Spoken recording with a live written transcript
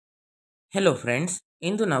Hello friends,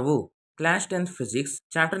 ಇಂದು ನಾವು class 10th physics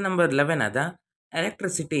chapter number 11 ಆದ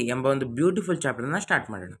electricity ಎಂಬ ಒಂದು ಬ್ಯೂಟಿಫುಲ್ ಚಾಪ್ಟರ್ನ ಸ್ಟಾರ್ಟ್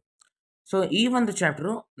ಮಾಡೋಣ. ಸೊ ಈ ಒಂದು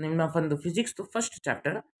ಚಾಪ್ಟರು ನಿಮ್ಮ ಒಂದು ಫಿಸಿಕ್ಸ್ದು ಫಸ್ಟ್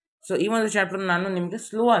ಚಾಪ್ಟರ್. ಸೊ ಈ ಒಂದು ಚಾಪ್ಟರ್ ನಾನು ನಿಮಗೆ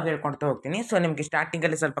ಸ್ಲೋ ಆಗಿ ಹೇಳ್ಕೊಳ್ತಾ ಹೋಗ್ತೀನಿ. ಸೊ ನಿಮಗೆ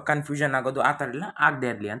ಸ್ಟಾರ್ಟಿಂಗಲ್ಲಿ ಸ್ವಲ್ಪ ಕನ್ಫ್ಯೂಷನ್ ಆಗೋದು ಆ ಥರ ಎಲ್ಲ ಆಗದೆ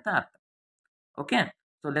ಇರಲಿ ಅಂತ ಅರ್ಥ. Okay,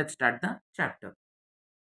 so let start the chapter.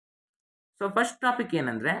 So first topic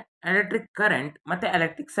ಏನಂದರೆ ಎಲೆಕ್ಟ್ರಿಕ್ ಕರೆಂಟ್ ಮತ್ತು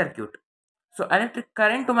electric circuit. So electric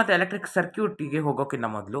current ಮತ್ತು ಎಲೆಕ್ಟ್ರಿಕ್ ಸರ್ಕ್ಯೂಟಿಗೆ ಹೋಗೋಕ್ಕಿಂತ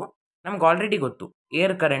ಮೊದಲು ನಮ್ಗೆ ಆಲ್ರೆಡಿ ಗೊತ್ತು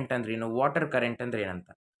ಏರ್ ಕರೆಂಟ್ ಅಂದ್ರೇನು, ವಾಟರ್ ಕರೆಂಟ್ ಅಂದ್ರೆ ಏನಂತ.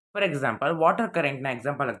 ಫಾರ್ ಎಕ್ಸಾಂಪಲ್ ವಾಟರ್ ಕರೆಂಟ್ನ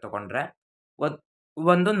ಎಕ್ಸಾಂಪಲ್ ಆಗಿ ತಗೊಂಡ್ರೆ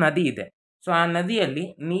ಒಂದು ನದಿ ಇದೆ. ಸೊ ಆ ನದಿಯಲ್ಲಿ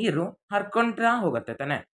ನೀರು ಹರ್ಕೊಂಡ್ತಾ ಹೋಗುತ್ತೆ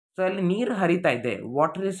ತಾನೆ. ಸೊ ಅಲ್ಲಿ ನೀರು ಹರಿತಾ ಇದೆ,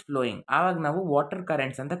 ವಾಟರ್ ಇಸ್ ಫ್ಲೋಯಿಂಗ್, ಆವಾಗ ನಾವು ವಾಟರ್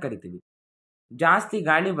ಕರೆಂಟ್ಸ್ ಅಂತ ಕರಿತೀವಿ. ಜಾಸ್ತಿ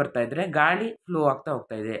ಗಾಳಿ ಬರ್ತಾ ಇದ್ರೆ ಗಾಳಿ ಫ್ಲೋ ಆಗ್ತಾ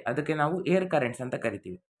ಹೋಗ್ತಾ ಇದೆ, ಅದಕ್ಕೆ ನಾವು ಏರ್ ಕರೆಂಟ್ಸ್ ಅಂತ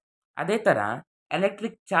ಕರಿತೀವಿ. ಅದೇ ಥರ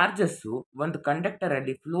ಎಲೆಕ್ಟ್ರಿಕ್ ಚಾರ್ಜಸ್ಸು ಒಂದು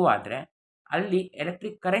ಕಂಡಕ್ಟರಲ್ಲಿ ಫ್ಲೋ ಆದರೆ ಅಲ್ಲಿ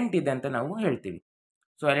ಎಲೆಕ್ಟ್ರಿಕ್ ಕರೆಂಟ್ ಇದೆ ಅಂತ ನಾವು ಹೇಳ್ತೀವಿ.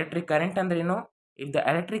 ಸೊ ಎಲೆಕ್ಟ್ರಿಕ್ ಕರೆಂಟ್ ಅಂದ್ರೇನು? If the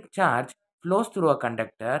electric charge flows through a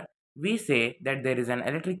conductor, we say that there is an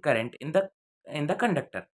electric current in the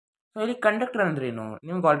conductor. So ಇಲ್ಲಿ ಕಂಡಕ್ಟರ್ ಅಂದ್ರೇನು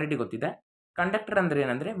ನಿಮ್ಗೆ ಆಲ್ರೆಡಿ ಗೊತ್ತಿದೆ. ಕಂಡಕ್ಟರ್ ಅಂದ್ರೆ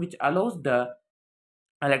ಏನಂದ್ರೆ which allows the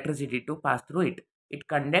electricity to pass through it. It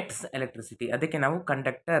conducts electricity, ಅದಕ್ಕೆ ನಾವು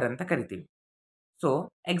conductor ಅಂತ ಕರಿತೀವಿ. ಸೊ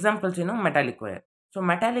ಎಕ್ಸಾಂಪಲ್ಸ್ ಏನು? Metallic wire. So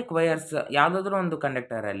metallic wires ಯಾವುದಾದ್ರೂ ಒಂದು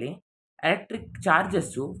ಕಂಡಕ್ಟರಲ್ಲಿ ಎಲೆಕ್ಟ್ರಿಕ್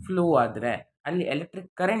ಚಾರ್ಜಸ್ಸು ಫ್ಲೋ ಆದರೆ ಅಲ್ಲಿ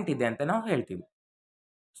ಎಲೆಕ್ಟ್ರಿಕ್ ಕರೆಂಟ್ ಇದೆ ಅಂತ ನಾವು ಹೇಳ್ತೀವಿ.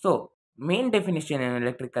 ಸೊ ಮೇನ್ ಡೆಫಿನಿಷನ್ ಏನು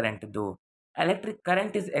electric ಕರೆಂಟ್ದು? Electric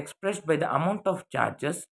current is expressed by the amount of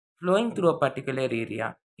charges flowing through a particular area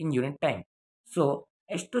in unit time. So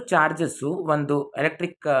ಎಷ್ಟು ಚಾರ್ಜಸ್ಸು ಒಂದು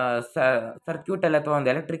ಎಲೆಕ್ಟ್ರಿಕ್ ಸರ್ಕ್ಯೂಟಲ್ಲಿ ಅಥವಾ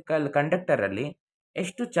ಒಂದು ಎಲೆಕ್ಟ್ರಿಕಲ್ ಕಂಡಕ್ಟರಲ್ಲಿ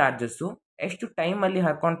ಎಷ್ಟು ಚಾರ್ಜಸ್ಸು ಎಷ್ಟು ಟೈಮಲ್ಲಿ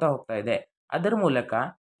ಹರ್ಕೊಳ್ತಾ ಹೋಗ್ತಾ ಇದೆ, ಅದರ ಮೂಲಕ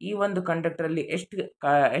ಈ ಒಂದು ಕಂಡಕ್ಟರಲ್ಲಿ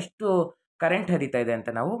ಎಷ್ಟು ಕರೆಂಟ್ ಹರಿತಾ ಇದೆ ಅಂತ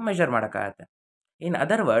ನಾವು measure ಮಾಡೋಕ್ಕಾಗತ್ತೆ. In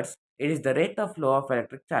other words, it is the rate of flow of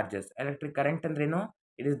electric charges. Electric current ಅಂದ್ರೇನು?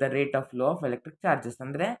 It is the rate of flow of electric charges.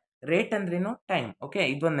 ಅಂದರೆ ರೇಟ್ ಅಂದ್ರೇನು? ಟೈಮ್. ಓಕೆ,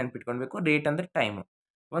 ಇದೊಂದು ನೆನ್ಪಿಟ್ಕೊಳ್ಬೇಕು. ರೇಟ್ ಅಂದರೆ ಟೈಮು.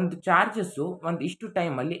 ಒಂದು ಚಾರ್ಜಸ್ಸು ಒಂದು ಇಷ್ಟು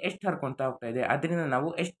ಟೈಮಲ್ಲಿ ಎಷ್ಟು ಹರ್ಕೊಳ್ತಾ ಹೋಗ್ತಾ ಇದೆ, ಅದರಿಂದ ನಾವು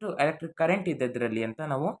ಎಷ್ಟು ಎಲೆಕ್ಟ್ರಿಕ್ ಕರೆಂಟ್ ಇದೆ ಅದರಲ್ಲಿ ಅಂತ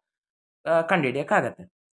ನಾವು ಕಂಡುಹಿಡಿಯೋಕ್ಕಾಗತ್ತೆ.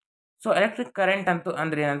 ಸೊ ಎಲೆಕ್ಟ್ರಿಕ್ ಕರೆಂಟ್ ಅಂತೂ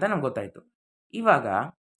ಅಂದರೆ ಏನಂತ ನಮ್ಗೆ ಗೊತ್ತಾಯಿತು. ಇವಾಗ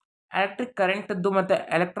ಎಲೆಕ್ಟ್ರಿಕ್ ಕರೆಂಟದ್ದು ಮತ್ತು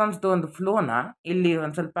ಎಲೆಕ್ಟ್ರಾನ್ಸ್ದು ಒಂದು ಫ್ಲೋನ ಇಲ್ಲಿ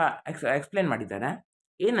ಒಂದು ಸ್ವಲ್ಪ ಎಕ್ಸ್ಪ್ಲೇನ್ ಮಾಡಿದ್ದಾರೆ.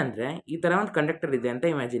 ಏನಂದರೆ ಈ ಥರ ಒಂದು ಕಂಡಕ್ಟರ್ ಇದೆ ಅಂತ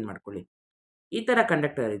ಇಮ್ಯಾಜಿನ್ ಮಾಡ್ಕೊಳ್ಳಿ. ಈ ಥರ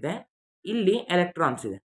ಕಂಡಕ್ಟರ್ ಇದೆ, ಇಲ್ಲಿ ಎಲೆಕ್ಟ್ರಾನ್ಸ್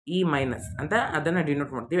ಇದೆ, ಇ ಮೈನಸ್ ಅಂತ ಅದನ್ನು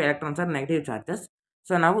ಡಿನೋಟ್ ಮಾಡ್ತೀವಿ. Electrons R negative charges.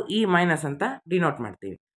 So ನಾವು ಇ ಮೈನಸ್ ಅಂತ ಡಿನೋಟ್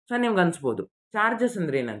ಮಾಡ್ತೀವಿ. ಸೊ ನಿಮ್ಗೆ ಅನ್ಸ್ಬೋದು ಚಾರ್ಜಸ್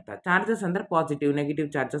ಅಂದ್ರೆ ಏನಂತ. ಚಾರ್ಜಸ್ ಅಂದರೆ ಪಾಸಿಟಿವ್ ನೆಗೆಟಿವ್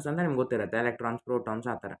ಚಾರ್ಜಸ್ ಅಂತ ನಿಮ್ಗೆ ಗೊತ್ತಿರುತ್ತೆ, ಎಲೆಕ್ಟ್ರಾನ್ಸ್ ಪ್ರೋಟಾನ್ಸ್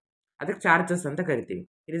ಆ ಥರ. ಅದಕ್ಕೆ ಚಾರ್ಜಸ್ ಅಂತ ಕರಿತೀವಿ.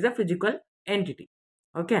 It is a physical entity.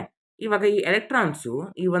 Okay, ಇವಾಗ ಈ ಎಲೆಕ್ಟ್ರಾನ್ಸು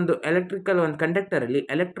ಈ ಒಂದು ಎಲೆಕ್ಟ್ರಿಕಲ್ ಒಂದು ಕಂಡಕ್ಟರಲ್ಲಿ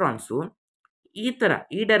ಎಲೆಕ್ಟ್ರಾನ್ಸು ಈ ಥರ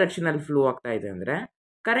ಈ ಡೈರೆಕ್ಷನಲ್ಲಿ ಫ್ಲೋ ಆಗ್ತಾ ಇದೆ ಅಂದರೆ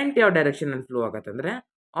ಕರೆಂಟ್ ಯಾವ ಡೈರೆಕ್ಷನಲ್ಲಿ ಫ್ಲೋ ಆಗುತ್ತೆ ಅಂದರೆ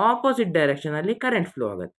ಆಪೋಸಿಟ್ ಡೈರೆಕ್ಷನಲ್ಲಿ ಕರೆಂಟ್ ಫ್ಲೋ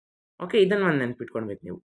ಆಗುತ್ತೆ. ಓಕೆ, ಇದನ್ನು ಒಂದು ನೆನ್ಪಿಟ್ಕೊಳ್ಬೇಕು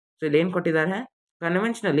ನೀವು. ಸೊ ಇಲ್ಲಿ ಏನು ಕೊಟ್ಟಿದ್ದಾರೆ?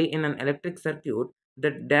 ಕನ್ವೆನ್ಷನಲಿ ಇನ್ ಅನ್ electric circuit the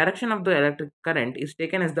direction of the electric current is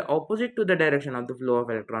taken S the opposite to the direction of the flow of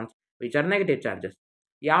electrons which are negative charges.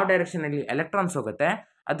 ಯಾವ ಡೈರೆಕ್ಷನಲ್ಲಿ ಎಲೆಕ್ಟ್ರಾನ್ಸ್ ಹೋಗುತ್ತೆ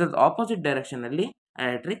ಅದ್ರದ್ದು ಆಪೋಸಿಟ್ ಡೈರೆಕ್ಷನಲ್ಲಿ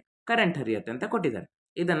ಎಲೆಕ್ಟ್ರಿಕ್ ಕರೆಂಟ್ ಹರಿಯುತ್ತೆ ಅಂತ ಕೊಟ್ಟಿದ್ದಾರೆ.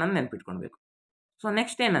 ಇದನ್ನು ನೆನ್ಪಿಟ್ಕೊಳ್ಬೇಕು. ಸೊ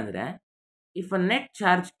ನೆಕ್ಸ್ಟ್ ಏನಂದರೆ, if a net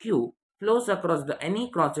charge Q flows across the any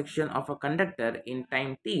cross section of a conductor in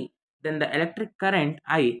time t, then the electric current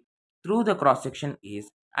I through the cross section is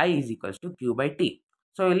I is equals to q by t.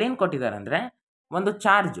 So ಇಲ್ಲೇನು ಕೊಟ್ಟಿದ್ದಾರೆ ಅಂದರೆ ಒಂದು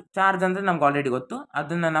charge ಅಂದರೆ ನಮ್ಗೆ already ಗೊತ್ತು,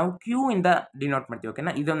 ಅದನ್ನು ನಾವು Q ಇಂದ ಡಿನೋಟ್ ಮಾಡ್ತೀವಿ.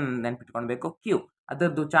 ಓಕೆನಾ, ಇದನ್ನು ನೆನ್ಪಿಟ್ಕೊಳ್ಬೇಕು. ಕ್ಯೂ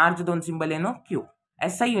ಅದರದ್ದು ಚಾರ್ಜ್ದು ಒಂದು ಸಿಂಬಲ್ ಏನು? ಕ್ಯೂ.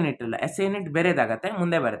 ಎಸ್ ಐ ಯೂನಿಟ್ ಇಲ್ಲ, ಎಸ್ ಐ ಯೂನಿಟ್ ಬೇರೆದಾಗತ್ತೆ,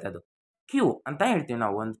 ಮುಂದೆ ಬರುತ್ತೆ. ಅದು ಕ್ಯೂ ಅಂತ ಹೇಳ್ತೀವಿ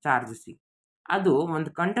ನಾವು ಒಂದು ಚಾರ್ಜಸ್ಸಿಗೆ. ಅದು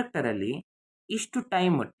ಒಂದು ಕಂಡಕ್ಟರಲ್ಲಿ ಇಷ್ಟು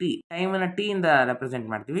ಟೈಮ್ ಟೈಮನ್ನು ಟಿ ಇಂದ ರೆಪ್ರೆಸೆಂಟ್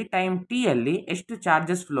ಮಾಡ್ತೀವಿ. ಟೈಮ್ ಟಿಯಲ್ಲಿ ಎಷ್ಟು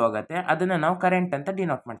ಚಾರ್ಜಸ್ ಫ್ಲೋ ಆಗುತ್ತೆ ಅದನ್ನು ನಾವು ಕರೆಂಟ್ ಅಂತ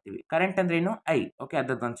ಡಿನೋಟ್ ಮಾಡ್ತೀವಿ. ಕರೆಂಟ್ ಅಂದ್ರೆ ಏನು? I. Okay,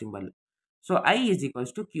 ಅದರದ್ದೊಂದು symbol. So I is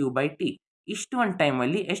equals to Q by T. ಇಷ್ಟು ಒಂದು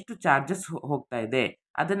ಟೈಮಲ್ಲಿ ಎಷ್ಟು ಚಾರ್ಜಸ್ ಹೋಗ್ತಾ ಇದೆ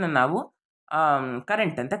ಅದನ್ನು ನಾವು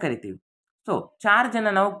ಕರೆಂಟ್ ಅಂತ ಕರಿತೀವಿ. ಸೊ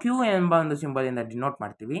ಚಾರ್ಜನ್ನು ನಾವು ಕ್ಯೂ ಎಂಬ ಒಂದು ಸಿಂಬಲಿಂದ ಡಿನೋಟ್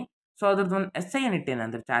ಮಾಡ್ತೀವಿ. ಸೊ ಅದ್ರದ್ದು ಒಂದು ಎಸ್ ಐ ಯೂನಿಟ್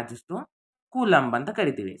ಏನಂದರೆ ಚಾರ್ಜಸ್ದು ಕೂಲಂಬ್ ಅಂತ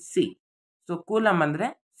ಕರಿತೀವಿ, ಸಿ. ಸೊ ಕೂಲಂಬ್ ಅಂದರೆ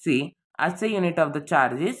C. S I unit of the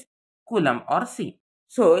charge is coulomb R C.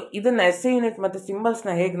 So ಇದನ್ನ ಎಸ್ ಐ ಯೂನಿಟ್ ಮತ್ತು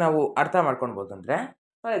ಸಿಂಬಲ್ಸ್ನ ಹೇಗೆ ನಾವು ಅರ್ಥ ಮಾಡ್ಕೊಳ್ಬೋದು ಅಂದರೆ,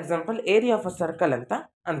 for example area of a circle ಅಂತ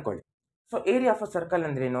ಅಂದ್ಕೊಳ್ಳಿ. So area of a circle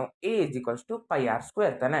ಅಂದ್ರೇನು? A is equals to pi R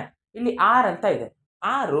square ತಾನೆ. ಇಲ್ಲಿ ಆರ್ ಅಂತ ಇದೆ,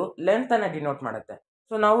 ಆರು ಲೆಂತ್ ಅನ್ನ ಡಿನೋಟ್ ಮಾಡುತ್ತೆ.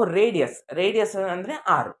 ಸೊ ನಾವು ರೇಡಿಯಸ್ ಅಂದರೆ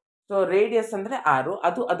ಆರು. ಸೊ ರೇಡಿಯಸ್ ಅಂದರೆ ಆರು,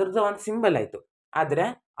 ಅದು ಅದರದ್ದು ಒಂದು ಸಿಂಬಲ್ ಆಯಿತು. ಆದರೆ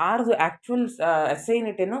ಆರ್ದು ಆ್ಯಕ್ಚುಯಲ್ ಎಸ್ ಐ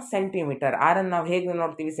ಯೂನಿಟ್ ಏನು? ಸೆಂಟಿಮೀಟರ್. ಆರನ್ನು ನಾವು ಹೇಗೆ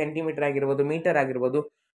ನೋಡ್ತೀವಿ? ಸೆಂಟಿಮೀಟರ್ ಆಗಿರ್ಬೋದು, ಮೀಟರ್ ಆಗಿರ್ಬೋದು,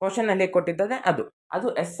 ಕ್ವಶನಲ್ಲಿ ಹೇಗೆ ಕೊಟ್ಟಿದ್ದಾರೆ ಅದು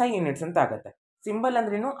ಎಸ್ ಐ ಯೂನಿಟ್ಸ್ ಅಂತ ಆಗುತ್ತೆ. ಸಿಂಬಲ್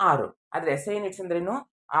ಅಂದ್ರೇನು? ಆರು. ಆದರೆ ಎಸ್ ಐ ಯೂನಿಟ್ಸ್ ಅಂದ್ರೇನು?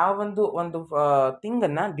 ಆ ಒಂದು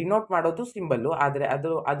ಥಿಂಗನ್ನು ಡಿನೋಟ್ ಮಾಡೋದು ಸಿಂಬಲ್ಲು, ಆದರೆ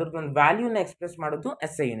ಅದ್ರದ್ದೊಂದು ವ್ಯಾಲ್ಯೂನ ಎಕ್ಸ್ಪ್ರೆಸ್ ಮಾಡೋದು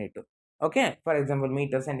S I unit. Okay, for example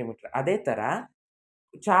metre, centimetre. ಅದೇ ಥರ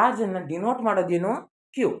ಚಾರ್ಜನ್ನು ಡಿನೋಟ್ ಮಾಡೋದೇನು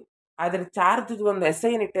ಕ್ಯೂ, ಆದರೆ ಚಾರ್ಜ್ ಒಂದು ಎಸ್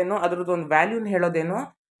ಐ ಯೂನಿಟ್ ಏನು ಅದ್ರದ್ದು ಒಂದು ವ್ಯಾಲ್ಯೂನ ಹೇಳೋದೇನು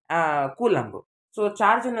ಕೂಲಂಬ್. ಸೊ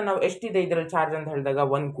ಚಾರ್ಜನ್ನು ನಾವು ಎಷ್ಟಿದೆ ಇದರಲ್ಲಿ ಚಾರ್ಜ್ ಅಂತ ಹೇಳಿದಾಗ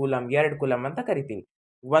 1 ಕೂಲಂಬ್ 2 ಕೂಲಂಬ್ ಅಂತ ಕರಿತೀವಿ.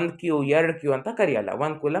 1 ಕ್ಯೂ 2 ಕ್ಯೂ ಅಂತ ಕರೆಯಲ್ಲ.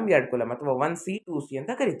 1 ಕೂಲಂಬ್ 2 ಕೂಲಂಬ್ ಅಥವಾ 1 ಸಿ 2 ಸಿ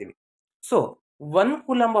ಅಂತ ಕರಿತೀವಿ. ಸೊ 1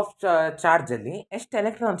 ಕೂಲಂಬ್ ಆಫ್ ಚಾರ್ಜ್ ಅಲ್ಲಿ ಎಷ್ಟು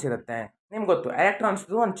ಎಲೆಕ್ಟ್ರಾನ್ಸ್ ಇರುತ್ತೆ ನಿಮ್ಗೆ ಗೊತ್ತು. ಎಲೆಕ್ಟ್ರಾನ್ಸ್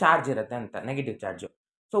ಒಂದು ಚಾರ್ಜ್ ಇರುತ್ತೆ ಅಂತ, ನೆಗೆಟಿವ್ ಚಾರ್ಜ್.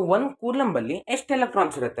 ಸೊ 1 ಕೂಲಂಬ್ ಅಲ್ಲಿ ಎಷ್ಟು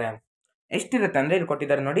ಎಲೆಕ್ಟ್ರಾನ್ಸ್ ಇರುತ್ತೆ, ಎಷ್ಟಿರುತ್ತೆ ಅಂದ್ರೆ ಇಲ್ಲಿ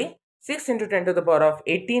ಕೊಟ್ಟಿದ್ದಾರೆ ನೋಡಿ, 6 ×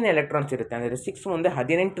 10⁻18 ಎಲೆಕ್ಟ್ರಾನ್ಸ್ ಇರುತ್ತೆ. ಅಂದರೆ 6 ಮುಂದೆ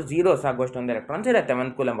 18 zeros ಆಗುವಷ್ಟು ಒಂದು ಎಲೆಕ್ಟ್ರಾನ್ಸ್ ಇರುತ್ತೆ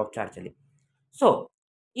 1 ಕೂಲಂಬ್ ಆಫ್ ಚಾರ್ಜ್ ಅಲ್ಲಿ. ಸೊ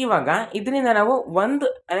ಇವಾಗ ಇದರಿಂದ ನಾವು ಒಂದು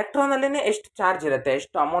ಎಲೆಕ್ಟ್ರಾನ್ ಅಲ್ಲೇನೆ ಎಷ್ಟು ಚಾರ್ಜ್ ಇರುತ್ತೆ,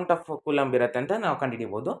 ಎಷ್ಟು ಅಮೌಂಟ್ ಆಫ್ ಕೂಲಂಬ್ ಇರುತ್ತೆ ಅಂತ ನಾವು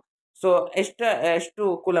ಕಂಡುಹಿಡಿಯಬಹುದು. ಸೊ ಎಷ್ಟು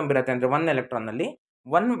ಕೂಲಂಬ್ ಇರುತ್ತೆ ಅಂದ್ರೆ 1 ಎಲೆಕ್ಟ್ರಾನ್ ಅಲ್ಲಿ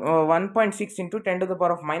 1.6 ×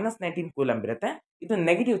 10⁻−19 ಕೂಲಂಬ್ ಇರುತ್ತೆ. ಇದು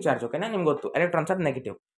ನೆಗೆಟಿವ್ ಚಾರ್ಜ್, ಓಕೆನಾ, ನಿಮ್ಗೆ ಗೊತ್ತು ಎಲೆಕ್ಟ್ರಾನ್ಸ್ ಅದು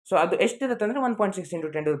ನೆಗೆಟಿವ್. ಸೊ ಅದು ಎಷ್ಟಿರುತ್ತೆ ಅಂದ್ರೆ 1.6 ×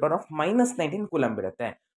 10⁻−19 ಕೂಲಂಬ್ ಇರುತ್ತೆ.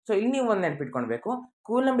 ಸೊ ಇಲ್ಲಿ ನೀವು ಒಂದು ನೆನಪಿಟ್ಕೊಳ್ಬೇಕು,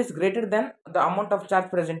 coulomb is greater than the amount of charge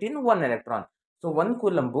present in 1 electron. So 1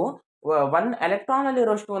 ಕೂಲಂಬು 1 electron ಅಲ್ಲಿ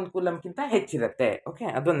ಇರುವಷ್ಟು 1 ಕೂಲಂಬ್ಗಿಂತ ಹೆಚ್ಚಿರುತ್ತೆ. ಓಕೆ,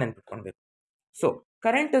 ಅದೊಂದು ನೆನಪಿಟ್ಕೊಳ್ಬೇಕು. ಸೊ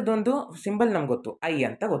ಕರೆಂಟ್ ಅದೊಂದು ಸಿಂಬಲ್ ನಮ್ಗೆ ಗೊತ್ತು, ಐ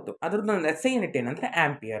ಅಂತ ಗೊತ್ತು. ಅದ್ರದ್ದೊಂದು ಎಸ್ ಐ ಯೂನಿಟ್ ಏನಂದ್ರೆ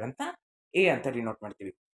ಆಂಪಿಯರ್ ಅಂತ, ಎ ಅಂತ ಡಿನೋಟ್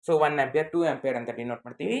ಮಾಡ್ತೀವಿ. ಸೊ 1 ಆಂಪಿಯರ್ 2 ಆಂಪಿಯರ್ ಅಂತ ಡಿನೋಟ್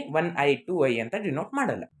ಮಾಡ್ತೀವಿ. 1 I 2 I ಅಂತ ಡಿನೋಟ್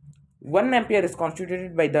ಮಾಡಲ್ಲ. 1 ampere is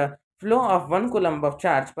constituted by the flow of 1 coulomb of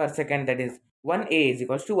charge per second, that is 1A =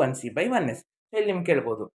 1C/1S. ಇಲ್ಲಿ ನಿಮ್ಗೆ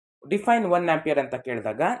ಕೇಳ್ಬೋದು ಡಿಫೈನ್ 1 ಆಂಪಿಯರ್ ಅಂತ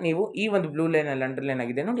ಕೇಳಿದಾಗ ನೀವು ಈ ಒಂದು ಬ್ಲೂ ಲೈನ್ ಅಲ್ಲಿ ಅಂಡರ್ಲೈನ್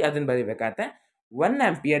ಆಗಿದೆ ನೋಡಿ, ಅದನ್ನ ಬರೀಬೇಕಾಗತ್ತೆ. 1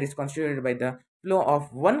 ampere is constituted by the flow of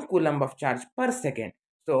 1 coulomb of charge per second.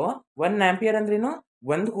 So 1 ampere ಅಂದ್ರೇನು,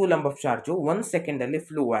 1 ಕೂಲಂಬ್ ಆಫ್ ಚಾರ್ಜು 1 ಸೆಕೆಂಡ್ ಅಲ್ಲಿ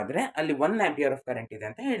ಫ್ಲೋ ಆದ್ರೆ ಅಲ್ಲಿ 1 ಆಂಪಿಯರ್ ಆಫ್ ಕರೆಂಟ್ ಇದೆ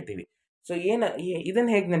ಅಂತ ಹೇಳ್ತೀವಿ. ಸೊ ಇದನ್ನ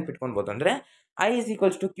ಹೇಗೆ ನೆನ್ಪಿಟ್ಕೊಳ್ಬೋದು ಅಂದ್ರೆ I is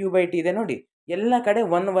equals to Q/T ಇದೆ ನೋಡಿ, ಎಲ್ಲ ಕಡೆ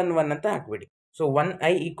 1 1 1 ಅಂತ ಹಾಕ್ಬಿಡಿ. ಸೊ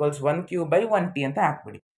 1I = 1Q/1T ಅಂತ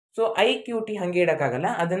ಹಾಕ್ಬಿಡಿ. ಸೊ IQT ಹಂಗೆ ಇಡಕ್ಕಾಗಲ್ಲ,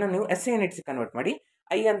 ಅದನ್ನು ನೀವು ಎಸ್ ಯೂನಿಟ್ಸ್ ಕನ್ವರ್ಟ್ ಮಾಡಿ.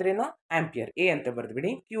 ಐ ಅಂದ್ರೇನು ಆಂಪಿಯರ್, ಎ ಅಂತ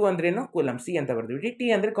ಬರ್ದ್ಬಿಡಿ. ಕ್ಯೂ ಅಂದ್ರೇನು ಕೂಲಂಬ್, ಸಿ ಅಂತ ಬರ್ದ್ಬಿಡಿ. ಟಿ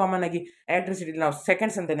ಅಂದ್ರೆ ಕಾಮನ್ ಆಗಿ ಎಲೆಕ್ಟ್ರಿಸಿಟಿ ನಾವು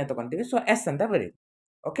ಸೆಕೆಂಡ್ಸ್ ಅಂತಾನೆ ತಗೊಂತೀವಿ, ಸೊ ಎಸ್ ಅಂತ ಬರೀರಿ.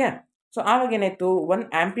 ಓಕೆ, ಸೊ ಆವಾಗ ಏನಾಯ್ತು, 1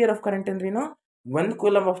 ಆಂಪಿಯರ್ ಆಫ್ ಕರೆಂಟ್ ಅಂದ್ರೇನು, 1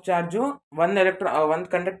 ಕೂಲಂಬ್ ಆಫ್ ಚಾರ್ಜು 1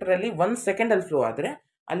 ಕಂಡಕ್ಟರ್ ಅಲ್ಲಿ 1 ಸೆಕೆಂಡ್ ಅಲ್ಲಿ ಫ್ಲೋ ಆದ್ರೆ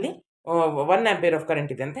ಅಲ್ಲಿ 1 ಆಂಪಿಯರ್ ಆಫ್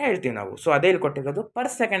ಕರೆಂಟ್ ಇದೆ ಅಂತ ಹೇಳ್ತೀವಿ ನಾವು. ಸೊ ಅದೇ ಇಲ್ಲಿ ಕೊಟ್ಟಿರೋದು. ಪರ್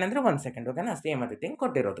ಸೆಕೆಂಡ್ ಅಂದ್ರೆ 1 ಸೆಕೆಂಡ್, ಓಕೆನಾ, ಸೇಮ್ ಅದೇ ಥಿಂಗ್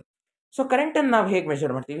ಕೊಟ್ಟಿರೋದು. ಸೊ ಕರೆಂಟ್ ಅನ್ನು ನಾವು ಹೇಗೆ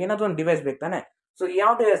ಮೆಷರ್ ಮಾಡ್ತೀವಿ, ಏನಾದ್ರು ಒಂದು ಡಿವೈಸ್ ಬೇಕು ತಾನೆ. ಸೊ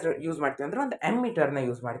ಯಾವ ಡಿವೈಸ್ ಯೂಸ್ ಮಾಡ್ತೀವಿ ಅಂದ್ರೆ ಒಂದು ಎಮ್ಮಿಟರ್ನ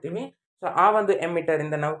ಯೂಸ್ ಮಾಡ್ತೀವಿ. ಸೊ ಆ ಒಂದು ಎಮ್ಮಿಟರ್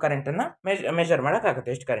ಇಂದ ನಾವು ಕರೆಂಟ್ ಅನ್ನ ಮೆಷರ್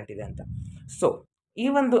ಮಾಡೋಕ್ಕಾಗುತ್ತೆ ಎಷ್ಟು ಕರೆಂಟ್ ಇದೆ ಅಂತ. ಸೊ ಈ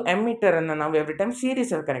ಒಂದು ಎಮ್ಮಿಟರ್ ಅನ್ನ ನಾವು ಎವ್ರಿ ಟೈಮ್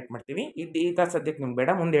ಸೀರೀಸ್ ಅಲ್ಲಿ ಕನೆಕ್ಟ್ ಮಾಡ್ತೀವಿ. ಈಗ ಸದ್ಯಕ್ಕೆ ನಿಮ್ಗೆ ಬೇಡ,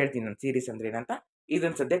 ಮುಂದೆ ಹೇಳ್ತೀನಿ ನಾನು ಸೀರೀಸ್ ಅಂದ್ರೆ ಏನಂತ.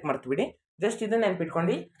 ಇದನ್ನ ಸದ್ಯಕ್ಕೆ ಮರ್ತು ಬಿಡಿ, ಜಸ್ಟ್ ಇದನ್ನ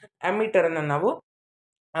ನೆನ್ಪಿಟ್ಕೊಂಡು ಎಮ್ಮಿಟರ್ ಅನ್ನ ನಾವು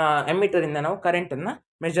ಎಮ್ಮಿಟರ್ ಇಂದ ನಾವು ಕರೆಂಟ್ ಅನ್ನ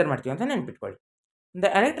ಮೆಷರ್ ಮಾಡ್ತೀವಿ ಅಂತ ನೆನ್ಪಿಟ್ಕೊಳ್ಳಿ. The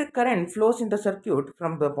electric current flows in the circuit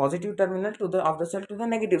from the positive terminal of the cell to the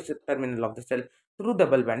negative terminal of the cell through the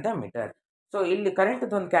bulb and the ammeter. So ಇಲ್ಲಿ current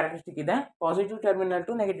ಒಂದು characteristic ಇದೆ, positive terminal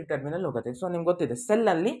two negative terminal ಹೋಗುತ್ತೆ. So ನಿಮ್ಗೆ ಗೊತ್ತಿದೆ cell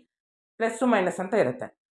ಅಲ್ಲಿ plus minus ಅಂತ ಇರುತ್ತೆ.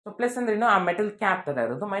 So plus ಅಂದ್ರೇನು ಆ ಮೆಟಲ್ ಕ್ಯಾಪ್ ತರ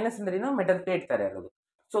ಇರೋದು, ಮೈನಸ್ ಅಂದ್ರೇನು ಮೆಟಲ್ ಪ್ಲೇಟ್ ತರ ಇರೋದು.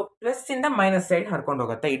 ಸೊ ಪ್ಲಸ್ ಇಂದ ಮೈನಸ್ ಸೈಡ್ ಹರ್ಕೊಂಡು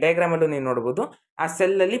ಹೋಗುತ್ತೆ. ಈ ಡಯಾಗ್ರಾಮ್ ಅಲ್ಲೂ ನೀವು ನೋಡಬಹುದು, ಆ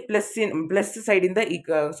ಸೆಲ್ ಅಲ್ಲಿ ಪ್ಲಸ್ ಸೈಡ್ ಇಂದ ಈ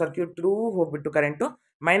ಸರ್ಕ್ಯೂಟ್ ಥ್ರೂ ಹೋಗ್ಬಿಟ್ಟು ಕರೆಂಟು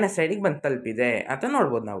ಮೈನಸ್ ಸೈಡಿಗೆ ಬಂದು ತಲುಪಿದೆ ಅಂತ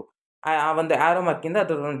ನೋಡ್ಬೋದು ನಾವು. ಆ ಒಂದು ಆರೋ ಮಾರ್ಕಿಂದ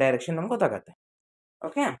ಅದ್ರ ಒಂದು ಡೈರೆಕ್ಷನ್ ನಮ್ಗೆ ಗೊತ್ತಾಗುತ್ತೆ.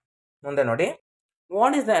 ಓಕೆ, ಮುಂದೆ ನೋಡಿ,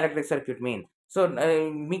 what is the electric circuit mean. So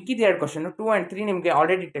ಮಿಕ್ಕಿದ 2 ಕ್ವಶನ್ 2 and 3 ನಿಮಗೆ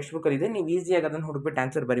ಆಲ್ರೆಡಿ ಟೆಕ್ಸ್ಟ್ ಬುಕ್ ಅಲ್ಲಿ ಇದೆ, ನೀವು ಈಸಿಯಾಗಿ ಅದನ್ನು ಹುಡುಕ್ಬಿಟ್ಟು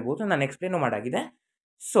ಆನ್ಸರ್ ಬರಿಬಹುದು. ನಾನು ಎಕ್ಸ್ಪ್ಲೇನು ಮಾಡಾಗಿದೆ.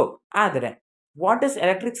 ಸೊ ಆದರೆ ವಾಟ್ ಇಸ್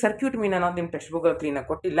ಎಲೆಕ್ಟ್ರಿಕ್ ಸರ್ಕ್ಯೂಟ್ ಮೀನ್ ಅನ್ನೋದು ನಿಮ್ಮ ಟೆಕ್ಸ್ಟ್ ಬುಕ್ ಕ್ಲೀನಾಗಿ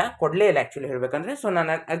ಕೊಡಲೇ ಇಲ್ಲ ಆ್ಯಕ್ಚುಲಿ ಹೇಳ್ಬೇಕಂದ್ರೆ. ಸೊ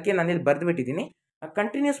ಅದಕ್ಕೆ ನಾನು ಇಲ್ಲಿ ಬರೆದುಬಿಟ್ಟಿದ್ದೀನಿ,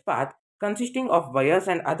 continuous path consisting of wires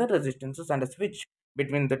and other resistances and switch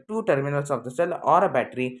between the two terminals of the cell or a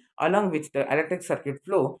battery along which the electric circuit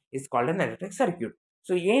flow is called an electric circuit.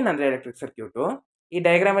 So ಏನಂದ್ರೆ electric circuit, ಈ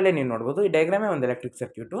diagram ಅಲ್ಲೇ ನೀವು ನೋಡ್ಬೋದು, ಈ ಡಯಾಗ್ರಾಮೇ ಒಂದು electric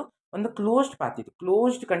circuit. ಒಂದು closed path ಇದು,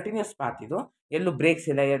 closed continuous path ಇದು, ಎಲ್ಲೂ ಬ್ರೇಕ್ಸ್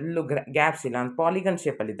ಇಲ್ಲ, ಎಲ್ಲೂ ಗ್ಯಾಪ್ಸ್ ಇಲ್ಲ, ಒಂದು ಪಾಲಿಗನ್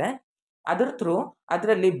ಶೇಪಲ್ಲಿ ಇದೆ. ಅದ್ರ ಥ್ರೂ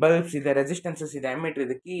ಅದರಲ್ಲಿ ಬಲ್ಬ್ಸ್ ಇದೆ, ರೆಸಿಸ್ಟೆನ್ಸಸ್ ಇದೆ, ಎಮಿಟರ್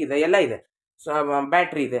ಇದೆ, ಕೀ ಇದೆ, ಎಲ್ಲ ಇದೆ. ಸೊ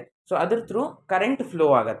ಬ್ಯಾಟ್ರಿ ಇದೆ. ಸೊ ಅದ್ರ ಥ್ರೂ ಕರೆಂಟ್ ಫ್ಲೋ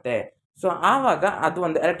ಆಗುತ್ತೆ. ಸೊ ಆವಾಗ ಅದು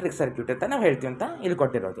ಒಂದು ಎಲೆಕ್ಟ್ರಿಕ್ ಸರ್ಕ್ಯೂಟ್ ಅಂತ ನಾವು ಹೇಳ್ತೀವಿ ಅಂತ ಇಲ್ಲಿ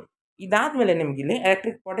ಕೊಟ್ಟಿರೋದು. ಇದಾದ್ಮೇಲೆ ನಿಮ್ಗೆ ಇಲ್ಲಿ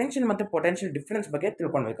ಎಲೆಕ್ಟ್ರಿಕ್ ಪೊಟೆನ್ಷಿಯಲ್ ಮತ್ತು ಪೊಟೆನ್ಷಿಯಲ್ ಡಿಫ್ರೆನ್ಸ್ ಬಗ್ಗೆ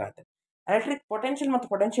ತಿಳ್ಕೊಳ್ಬೇಕಾಗುತ್ತೆ. ಎಲೆಕ್ಟ್ರಿಕ್ ಪೊಟೆನ್ಷಿಯಲ್ ಮತ್ತು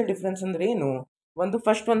ಪೊಟೆನ್ಷಿಯಲ್ ಡಿಫ್ರೆನ್ಸ್ ಅಂದ್ರೆ ಏನು,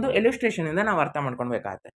 ಫಸ್ಟ್ ಒಂದು ಇಲಿಸ್ಟ್ರೇಷನ್ ಇಂದ ನಾವು ಅರ್ಥ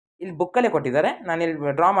ಮಾಡ್ಕೊಳ್ಬೇಕಾಗುತ್ತೆ. ಇಲ್ಲಿ ಬುಕ್ಕಲ್ಲೇ ಕೊಟ್ಟಿದ್ದಾರೆ, ನಾನು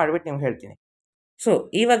ಇಲ್ಲಿ ಡ್ರಾ ಮಾಡಿಬಿಟ್ಟು ನಿಮ್ಗೆ ಹೇಳ್ತೀನಿ. ಸೊ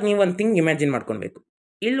ಇವಾಗ ನೀವು ಒಂದು ಥಿಂಗ್ ಇಮ್ಯಾಜಿನ್ ಮಾಡ್ಕೊಳ್ಬೇಕು.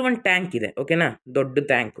 ಇಲ್ಲಿ ಒಂದು ಟ್ಯಾಂಕ್ ಇದೆ, ಓಕೆನಾ, ದೊಡ್ಡ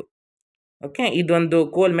ಟ್ಯಾಂಕು. ಓಕೆ, ಇದೊಂದು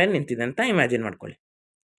ಕೋಲ್ ಮೇಲೆ ನಿಂತಿದೆ ಅಂತ ಇಮ್ಯಾಜಿನ್ ಮಾಡ್ಕೊಳ್ಳಿ.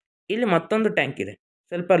 ಇಲ್ಲಿ ಮತ್ತೊಂದು ಟ್ಯಾಂಕ್ ಇದೆ,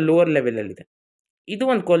 ಸ್ವಲ್ಪ ಲೋವರ್ ಲೆವೆಲಲ್ಲಿದೆ. ಇದು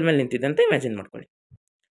ಒಂದು ಕೋಲ್ ಮೇಲೆ ನಿಂತಿದೆ ಅಂತ ಇಮ್ಯಾಜಿನ್ ಮಾಡ್ಕೊಳ್ಳಿ.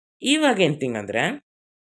 ಇವಾಗ ಏನು ಥಿಂಗ್ ಅಂದರೆ,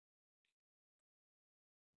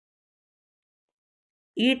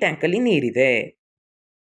 ಈ ಟ್ಯಾಂಕಲ್ಲಿ ನೀರಿದೆ.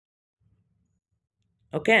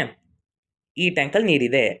 ಓಕೆ, ಈ ಟ್ಯಾಂಕಲ್ಲಿ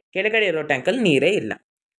ನೀರಿದೆ, ಕೆಳಗಡೆ ಇರೋ ಟ್ಯಾಂಕಲ್ಲಿ ನೀರೇ ಇಲ್ಲ.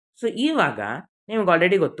 ಸೊ ಇವಾಗ ನಿಮ್ಗೆ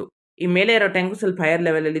ಆಲ್ರೆಡಿ ಗೊತ್ತು, ಈ ಮೇಲೆ ಇರೋ ಟ್ಯಾಂಕು ಸ್ವಲ್ಪ ಹೈಯರ್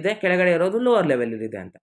ಲೆವೆಲಲ್ಲಿದೆ, ಕೆಳಗಡೆ ಇರೋದು ಲೋವರ್ ಲೆವೆಲಲ್ಲಿದೆ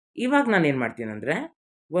ಅಂತ. ಇವಾಗ ನಾನು ಏನು ಮಾಡ್ತೀನಿ ಅಂದರೆ,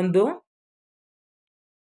 ಒಂದು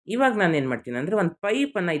ಇವಾಗ ನಾನು ಏನು ಮಾಡ್ತೀನಿ ಅಂದರೆ ಒಂದು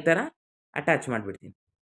ಪೈಪನ್ನು ಈ ಥರ ಅಟ್ಯಾಚ್ ಮಾಡಿಬಿಡ್ತೀನಿ.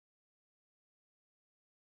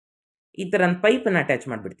 ಈ ಥರ ಒಂದು ಪೈಪನ್ನು ಅಟ್ಯಾಚ್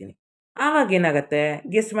ಮಾಡಿಬಿಡ್ತೀನಿ. ಆವಾಗ ಏನಾಗುತ್ತೆ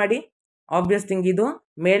ಗೆಸ್ ಮಾಡಿ? ಆಬ್ವಿಯಸ್ ಥಿಂಗ್ ಇದು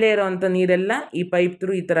ಮೇಲೆ ಇರೋವಂಥ ನೀರೆಲ್ಲ ಈ ಪೈಪ್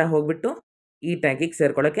ಥ್ರೂ ಈ ಥರ ಹೋಗ್ಬಿಟ್ಟು ಈ ಟ್ಯಾಂಕಿಗೆ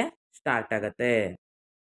ಸೇರ್ಕೊಳ್ಳೋಕ್ಕೆ ಸ್ಟಾರ್ಟ್ ಆಗುತ್ತೆ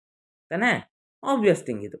ತಾನೇ? ಆಬ್ವಿಯಸ್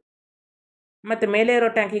ಥಿಂಗ್ ಇದು. ಮತ್ತು ಮೇಲೆ ಇರೋ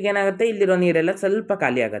ಟ್ಯಾಂಕಿಗೆ ಏನಾಗುತ್ತೆ, ಇಲ್ಲಿರೋ ನೀರೆಲ್ಲ ಸ್ವಲ್ಪ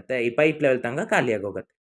ಖಾಲಿ ಆಗುತ್ತೆ, ಈ ಪೈಪ್ ಲೆವೆಲ್ ತನಕ ಖಾಲಿಯಾಗಿ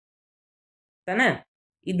ಹೋಗುತ್ತೆ ತಾನೇ?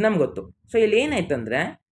 ಇದು ನಮ್ಗೆ ಗೊತ್ತು. ಸೊ ಇಲ್ಲಿ ಏನಾಯ್ತಂದರೆ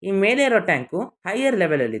ಈ ಮೇಲೆ ಇರೋ ಟ್ಯಾಂಕು ಹೈಯರ್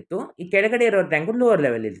ಲೆವೆಲಲ್ಲಿತ್ತು, ಈ ಕೆಳಗಡೆ ಇರೋ ಟ್ಯಾಂಕು ಲೋವರ್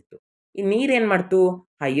ಲೆವೆಲಲ್ಲಿತ್ತು. ಈ ನೀರೇನು ಮಾಡ್ತು,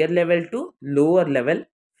 higher level to lower level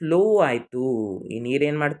flow ಆಯಿತು. ಈ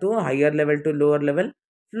ನೀರೇನು ಮಾಡ್ತು, higher level to lower level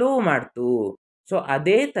flow ಮಾಡ್ತು. ಸೊ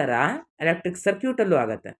ಅದೇ ಥರ ಎಲೆಕ್ಟ್ರಿಕ್ ಸರ್ಕ್ಯೂಟಲ್ಲೂ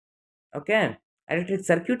ಆಗುತ್ತೆ. ಓಕೆ, ಎಲೆಕ್ಟ್ರಿಕ್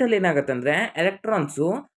ಸರ್ಕ್ಯೂಟಲ್ಲಿ ಏನಾಗುತ್ತೆ ಅಂದರೆ ಎಲೆಕ್ಟ್ರಾನ್ಸು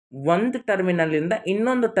ಒಂದು ಟರ್ಮಿನಲಿಂದ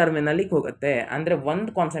ಇನ್ನೊಂದು ಟರ್ಮಿನಲಿಗೆ ಹೋಗುತ್ತೆ. ಅಂದರೆ ಒಂದು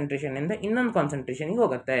ಕಾನ್ಸಂಟ್ರೇಷನಿಂದ ಇನ್ನೊಂದು ಕಾನ್ಸಂಟ್ರೇಷನಿಗೆ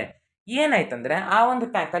ಹೋಗುತ್ತೆ. ಏನಾಯ್ತಂದರೆ ಆ ಒಂದು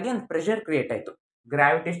ಟ್ಯಾಂಕಲ್ಲಿ ಒಂದು ಪ್ರೆಷರ್ ಕ್ರಿಯೇಟ್ ಆಯಿತು.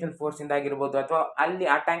 ಗ್ರಾವಿಟೇಷನಲ್ ಫೋರ್ಸಿಂದ ಆಗಿರ್ಬೋದು, ಅಥವಾ ಅಲ್ಲಿ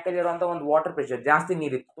ಆ ಟ್ಯಾಂಕಲ್ಲಿ ಇರುವಂಥ ಒಂದು ವಾಟರ್ ಪ್ರೆಷರ್, ಜಾಸ್ತಿ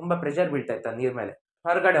ನೀರಿತ್ತು, ತುಂಬ ಪ್ರೆಷರ್ ಬೀಳ್ತಾ ಇತ್ತು ನೀರ್ ಮೇಲೆ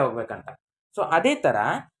ಹೊರಗಡೆ ಹೋಗ್ಬೇಕಂತ. ಸೊ ಅದೇ ಥರ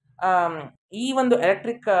ಈ ಒಂದು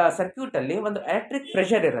ಎಲೆಕ್ಟ್ರಿಕ್ ಸರ್ಕ್ಯೂಟಲ್ಲಿ ಒಂದು ಎಲೆಕ್ಟ್ರಿಕ್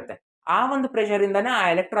ಪ್ರೆಷರ್ ಇರುತ್ತೆ. ಆ ಒಂದು ಪ್ರೆಷರಿಂದನೇ ಆ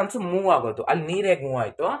ಎಲೆಕ್ಟ್ರಾನ್ಸ್ ಮೂವ್ ಆಗೋದು. ಅಲ್ಲಿ ನೀರು ಹೇಗೆ ಮೂವ್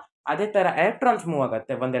ಆಯಿತು ಅದೇ ಥರ ಎಲೆಕ್ಟ್ರಾನ್ಸ್ ಮೂವ್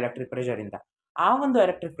ಆಗುತ್ತೆ ಒಂದು ಎಲೆಕ್ಟ್ರಿಕ್ ಪ್ರೆಷರಿಂದ. ಆ ಒಂದು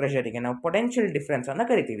ಎಲೆಕ್ಟ್ರಿಕ್ ಪ್ರೆಷರಿಗೆ ನಾವು ಪೊಟೆನ್ಷಿಯಲ್ ಡಿಫ್ರೆನ್ಸ್ ಅನ್ನು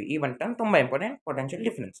ಕರಿತೀವಿ. ಈ ಒಂದು ಟರ್ಮ್ ತುಂಬ ಇಂಪಾರ್ಟೆಂಟ್, ಪೊಟೆನ್ಷಿಯಲ್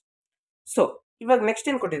ಡಿಫ್ರೆನ್ಸ್. ಸೊ ಇವಾಗ ನೆಕ್ಸ್ಟ್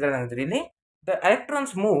ಏನು ಕೊಟ್ಟಿದ್ದಾರೆ ಅಂದರೆ ಇಲ್ಲಿ the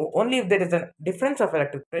electrons move only if there is a difference of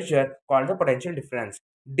electric pressure called the potential difference.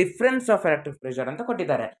 Difference of electric pressure ಅಂತ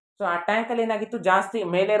ಕೊಟ್ಟಿದ್ದಾರೆ. ಸೊ ಆ ಟ್ಯಾಂಕಲ್ಲಿ ಏನಾಗಿತ್ತು, ಜಾಸ್ತಿ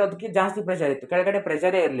ಮೇಲೆ ಇರೋದಕ್ಕೆ ಜಾಸ್ತಿ ಪ್ರೆಷರ್ ಇತ್ತು, ಕೆಳಗಡೆ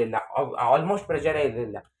ಪ್ರೆಷರೇ ಇರಲಿಲ್ಲ, ಆಲ್ಮೋಸ್ಟ್ ಪ್ರೆಷರೇ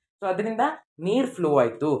ಇರಲಿಲ್ಲ. ಸೊ ಅದರಿಂದ ನೀರು ಫ್ಲೋ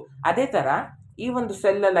ಆಯಿತು. ಅದೇ ಥರ ಈ ಒಂದು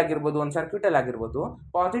ಸೆಲ್ಲಲ್ಲಿ ಆಗಿರ್ಬೋದು, ಒಂದು ಸರ್ಕ್ಯೂಟಲ್ಲಿ ಆಗಿರ್ಬೋದು,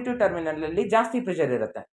 ಪಾಸಿಟಿವ್ ಟರ್ಮಿನಲಲ್ಲಿ ಜಾಸ್ತಿ ಪ್ರೆಷರ್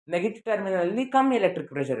ಇರುತ್ತೆ, ನೆಗೆಟಿವ್ ಟರ್ಮಿನಲಲ್ಲಿ ಕಮ್ಮಿ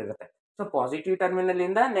ಎಲೆಕ್ಟ್ರಿಕ್ ಪ್ರೆಷರ್ ಇರುತ್ತೆ. ಸೊ ಪಾಸಿಟಿವ್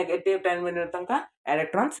ಟರ್ಮಿನಲಿಂದ ನೆಗೆಟಿವ್ ಟರ್ಮಿನಲ್ ತನಕ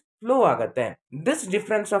ಎಲೆಕ್ಟ್ರಾನ್ಸ್ ಫ್ಲೋ ಆಗುತ್ತೆ. This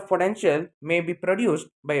difference of potential may be produced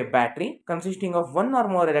by A battery consisting of one R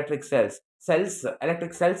more electric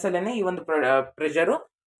electric cells ಅಲ್ಲೇ ಈ ಒಂದು ಪ್ರೆಷರು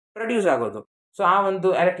ಪ್ರೊಡ್ಯೂಸ್ ಆಗೋದು. ಸೊ ಆ ಒಂದು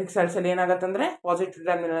ಎಲೆಕ್ಟ್ರಿಕ್ ಸೆಲ್ಸ್ ಅಲ್ಲಿ ಏನಾಗುತ್ತೆ ಅಂದರೆ ಪಾಸಿಟಿವ್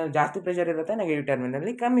ಟರ್ಮಿನಲ್ ಜಾಸ್ತಿ ಪ್ರೆಷರ್ ಇರುತ್ತೆ, ನೆಗೆಟಿವ್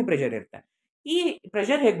ಟರ್ಮಿನಲ್ಲಿ ಕಮ್ಮಿ ಪ್ರೆಷರ್ ಇರುತ್ತೆ. ಈ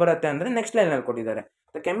ಪ್ರೆಷರ್ ಹೇಗೆ ಬರುತ್ತೆ ಅಂದರೆ ನೆಕ್ಸ್ಟ್ ಲೈನಲ್ಲಿ ಕೊಟ್ಟಿದ್ದಾರೆ.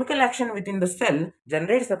 The chemical action with in the cell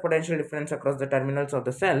generates the potential difference across the terminals of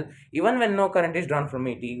the cell even when no current is drawn from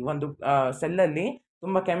it. ಈ ಒಂದು ಸೆಲ್ಲಲ್ಲಿ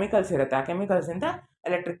ತುಂಬ ಕೆಮಿಕಲ್ಸ್ ಇರುತ್ತೆ, ಆ ಕೆಮಿಕಲ್ಸಿಂದ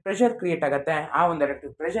ಎಲೆಕ್ಟ್ರಿಕ್ ಪ್ರೆಷರ್ ಕ್ರಿಯೇಟ್ ಆಗುತ್ತೆ. ಆ ಒಂದು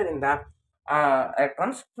ಎಲೆಕ್ಟ್ರಿಕ್ ಪ್ರೆಷರಿಂದ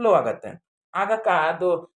ಎಲೆಕ್ಟ್ರಾನ್ಸ್ ಫ್ಲೋ ಆಗುತ್ತೆ. ಆಗ ಅದು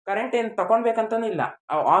ಕರೆಂಟ್ ಏನು ತಗೊಳ್ಬೇಕಂತನೂ ಇಲ್ಲ,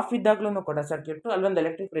 ಆಫ್ ಇದ್ದಾಗ್ಲೂ ಕೂಡ ಸರ್ಕ್ಯೂಟ್ ಅಲ್ಲೊಂದು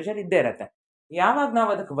ಎಲೆಕ್ಟ್ರಿಕ್ ಪ್ರೆಷರ್ ಇದ್ದೇ ಇರುತ್ತೆ. ಯಾವಾಗ ನಾವು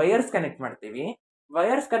ಅದಕ್ಕೆ ವೈರ್ಸ್ ಕನೆಕ್ಟ್ ಮಾಡ್ತೀವಿ,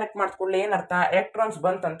 ವೈರ್ಸ್ ಕನೆಕ್ಟ್ ಮಾಡಿದ ಏನರ್ಥ, ಎಲೆಕ್ಟ್ರಾನ್ಸ್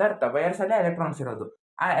ಬಂತಂತ ಅರ್ಥ. ವೈರ್ಸ್ ಅಲ್ಲೇ ಎಲೆಕ್ಟ್ರಾನ್ಸ್ ಇರೋದು.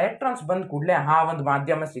 ಆ ಎಲೆಕ್ಟ್ರಾನ್ಸ್ ಬಂದ ಕೂಡಲೇ ಒಂದು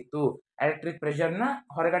ಮಾಧ್ಯಮ ಸಿಕ್ತು, ಎಲೆಕ್ಟ್ರಿಕ್ ಪ್ರೆಷರ್ನ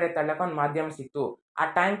ಹೊರಗಡೆ ತಳ್ಳಕ್ಕೆ ಒಂದು ಮಾಧ್ಯಮ ಸಿಕ್ತು. ಆ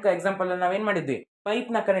ಟ್ಯಾಂಕ್ ಎಕ್ಸಾಂಪಲ್ ನಾವೇನು ಮಾಡಿದ್ವಿ,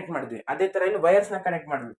 ಪೈಪ್ನ ಕನೆಕ್ಟ್ ಮಾಡಿದ್ವಿ, ಅದೇ ಥರ ಇಲ್ಲಿ ವೈರ್ಸ್ನ ಕನೆಕ್ಟ್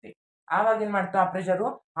ಮಾಡಿದ್ವಿ. ಆವಾಗ ಏನು ಮಾಡ್ತು, ಆ ಪ್ರೆಷರು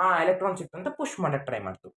ಎಲೆಕ್ಟ್ರಾನ್ ಸಿಕ್ತು ಅಂತ ಪುಷ್ ಮಾಡಕ್ಕೆ ಟ್ರೈ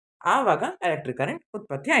ಮಾಡ್ತು. ಆವಾಗ ಎಲೆಕ್ಟ್ರಿಕ್ ಕರೆಂಟ್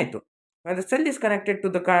ಉತ್ಪತ್ತಿ ಆಯಿತು. When the cell is connected to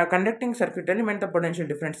the conducting circuit element, the potential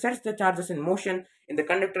difference sets the charges in motion in the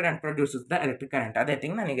conductor and produces the electric current. ಅದೇ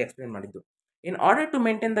thing ನನಗೆ explain ಮಾಡಿದ್ದು. In order to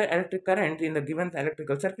maintain the electric current in the given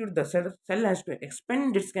electrical circuit, the cell has to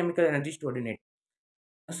expend its chemical energy to ordinate.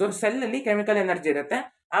 So ಸೆಲ್ಲಲ್ಲಿ chemical energy ಇರುತ್ತೆ.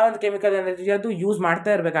 ಆ ಒಂದು chemical energy ಅದು use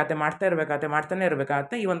ಮಾಡ್ತಾನೆ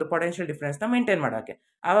ಇರಬೇಕಾಗತ್ತೆ ಈ ಒಂದು ಪೊಟೆನ್ಷಿಯಲ್ ಡಿಫ್ರೆನ್ಸ್ನ ಮೇಂಟೈನ್ ಮಾಡೋಕ್ಕೆ.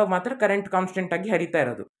 ಆವಾಗ ಮಾತ್ರ ಕರೆಂಟ್ ಕಾನ್ಸ್ಟೆಂಟ್ ಆಗಿ ಹರಿತಾ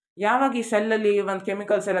ಇರೋದು. ಯಾವಾಗ ಈ ಸೆಲ್ಲಲ್ಲಿ ಒಂದು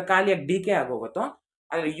ಕೆಮಿಕಲ್ಸ್ ಎಲ್ಲ ಖಾಲಿಯಾಗಿ ಡಿಕೆ ಆಗೋಗುತ್ತೋ,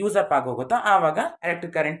 ಅಲ್ಲಿ ಯೂಸ್ ಅಪ್ ಆಗೋಗುತ್ತೋ, ಆವಾಗ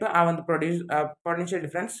ಎಲೆಕ್ಟ್ರಿಕ್ ಕರೆಂಟು ಆ ಒಂದು ಪೊಟೆನ್ಷಿಯಲ್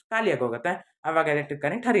ಡಿಫ್ರೆನ್ಸ್ ಖಾಲಿಯಾಗಿ ಹೋಗುತ್ತೆ. ಆವಾಗ ಎಲೆಕ್ಟ್ರಿಕ್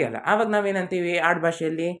ಕರೆಂಟ್ ಹರಿಯಲ್ಲ. ಆವಾಗ ನಾವೇನಂತೀವಿ, ಆಡ್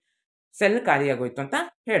ಭಾಷೆಯಲ್ಲಿ ಸೆಲ್ ಖಾಲಿಯಾಗೋಯ್ತು ಅಂತ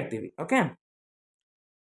ಹೇಳ್ತೀವಿ. ಓಕೆ,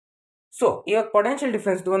 ಸೊ ಇವಾಗ ಪೊಟೆನ್ಷಿಯಲ್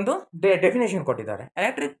ಡಿಫ್ರೆನ್ಸ್ ಒಂದು ಡೆಫಿನೇಷನ್ ಕೊಟ್ಟಿದ್ದಾರೆ.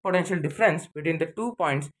 Electric potential difference between the 2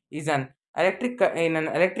 points is an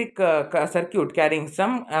electric circuit carrying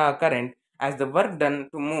some current as the work done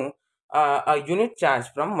to move a unit charge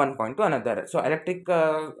from one point to another. So electric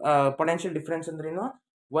potential difference ಅಂದ್ರೇನು,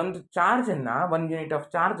 ಒಂದು ಚಾರ್ಜನ್ನು, ಒಂದು unit of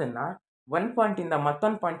ಚಾರ್ಜನ್ನು ಒಂದು ಪಾಯಿಂಟಿಂದ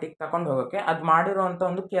ಮತ್ತೊಂದು ಪಾಯಿಂಟಿಗೆ ತಗೊಂಡು ಹೋಗೋಕ್ಕೆ ಅದು ಮಾಡಿರೋವಂಥ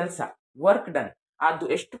ಒಂದು ಕೆಲಸ, ವರ್ಕ್ ಡನ್, ಅದು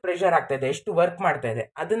ಎಷ್ಟು ಪ್ರೆಷರ್ ಆಗ್ತಾ ಇದೆ, ಎಷ್ಟು ವರ್ಕ್ ಮಾಡ್ತಾ ಇದೆ,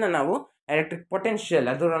 ಅದನ್ನು ನಾವು ಎಲೆಕ್ಟ್ರಿಕ್ ಪೊಟೆನ್ಷಿಯಲ್,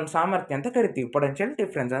 ಅದರ ಒಂದು ಸಾಮರ್ಥ್ಯ ಅಂತ ಕರಿತೀವಿ, ಪೊಟೆನ್ಷಿಯಲ್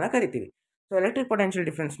ಡಿಫ್ರೆನ್ಸ್ ಅಂತ ಕರಿತೀವಿ. ಸೊ ಎಲೆಕ್ಟ್ರಿಕ್ ಪೊಟೆನ್ಷಿಯಲ್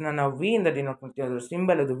ಡಿಫ್ರೆನ್ಸ್ನ ನಾವು ವಿ ಇಂದ ಡಿನೋಟ್ ಮಾಡ್ತೀವಿ, ಅದ್ರ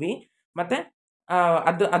ಸಿಂಬಲ್ ಅದು ವಿ. ಮತ್ತು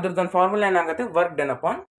ಅದ್ರದ್ದೊಂದು ಫಾರ್ಮುಲಾ ಏನಾಗುತ್ತೆ, work done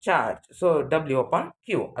upon charge. So W upon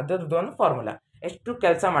Q ಅದರದ್ದು ಒಂದು ಫಾರ್ಮುಲಾ. ಎಷ್ಟು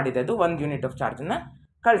ಕೆಲಸ ಮಾಡಿದೆ ಅದು ಒಂದು ಯೂನಿಟ್ ಆಫ್ ಚಾರ್ಜನ್ನು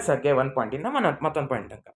ಕಳ್ಸೋಕ್ಕೆ ಒಂದು ಪಾಯಿಂಟಿಂದ ಮತ್ತೊಂದು ಪಾಯಿಂಟ್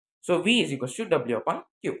ತನಕ. So we is equals to W upon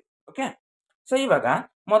Q. Okay, so ಇವಾಗ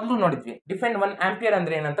ಮೊದಲು ನೋಡಿದ್ವಿ ಡಿಫೈನ್ 1 ಆಂಪಿಯರ್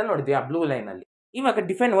ಅಂದರೆ ಏನಂತ ನೋಡಿದ್ವಿ ಆ ಬ್ಲೂ ಲೈನಲ್ಲಿ. ಇವಾಗ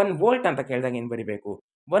ಡಿಫೈನ್ 1 ವೋಲ್ಟ್ ಅಂತ ಕೇಳಿದಾಗ ಏನು ಬರೀಬೇಕು,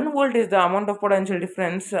 1 volt is the amount of potential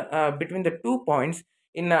difference between the 2 points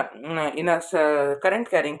in a current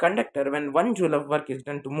carrying conductor when 1 joule of work is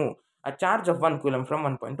done to move a charge of 1 coulomb from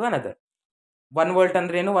one point to another. 1 volt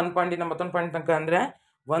ಅಂದ್ರೆ ಏನು, 1 ಪಾಯಿಂಟಿಂದ ಮತ್ತೊಂದು point ತನಕ ಅಂದರೆ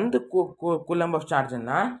 1 coulomb of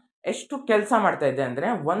ಚಾರ್ಜನ್ನು ಎಷ್ಟು ಕೆಲಸ ಮಾಡ್ತಾ ಇದೆ ಅಂದರೆ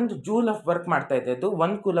 1 ಜೂಲ್ ಆಫ್ ವರ್ಕ್ ಮಾಡ್ತಾ ಇದೆ ಅದು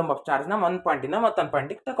 1 ಕೂಲಂಬ್ ಆಫ್ ಚಾರ್ಜ್ನ ಒಂದು ಪಾಯಿಂಟಿಂದ ಮತ್ತೊಂದು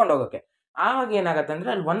ಪಾಯಿಂಟಿಗೆ ತಗೊಂಡು ಹೋಗೋಕ್ಕೆ. ಆವಾಗ ಏನಾಗುತ್ತೆ ಅಂದರೆ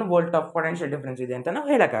ಅಲ್ಲಿ 1 ವೋಲ್ಟ್ ಆಫ್ ಪೊಟೆನ್ಷಿಯಲ್ ಡಿಫ್ರೆನ್ಸ್ ಇದೆ ಅಂತ ನಾವು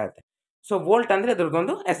ಹೇಳೋಕ್ಕಾಗುತ್ತೆ. ಸೊ ವೋಲ್ಟ್ ಅಂದರೆ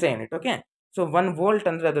ಅದ್ರದ್ದೊಂದು S I unit. Okay, so 1 volt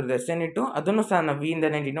ಅಂದರೆ ಅದ್ರದ್ದು ಎಸ್ ಐ ಯೂನಿಟ್, ಅದನ್ನು ಸಹ ನಾವು ವಿ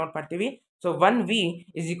ಇಂದನೇ ಡಿನೋಟ್ ಮಾಡ್ತೀವಿ. So 1 V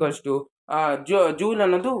is equals to ಜೂಲ್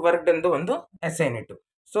ಅನ್ನೋದು ವರ್ಕ್ಡಂದು ಒಂದು S I unit.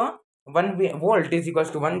 So 1 volt is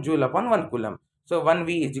equals to 1 joule upon 1 coulomb. So 1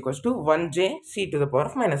 V is equals to 1 J C to the power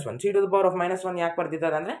of -1. C to the power of -1 ಯಾಕೆ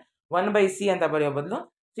ಬರ್ತಿದ್ದಾರೆ ಅಂದರೆ 1/c ಅಂತ ಬರೆಯೋ ಬದಲು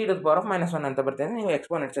C to the power of -1 ಅಂತ ಬರ್ತಿದೆ. ನೀವು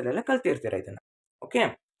exponents ಅಲ್ಲೆಲ್ಲ ಕಲ್ತಿರ್ತೀರ ಇದನ್ನ. Okay,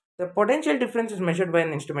 the potential difference is measured by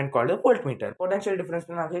an instrument called volt meter. Potential difference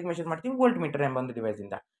ನಾವು ಹೇಗೆ ಮೆಷರ್ ಮಾಡ್ತೀವಿ? ವೋಲ್ಟ್ ಮೀಟರ್ ಎಂಬ ಒಂದು ಡಿವೈಸ್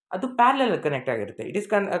ಇಂದ. ಅದು ಪ್ಯಾರಲಲ್ ಕನೆಕ್ಟ್ ಆಗಿರುತ್ತೆ. It is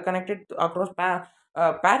connected across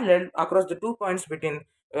parallel across the 2 points between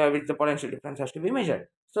with the potential difference has to B measured.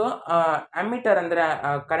 So ammeter ಅಂದರೆ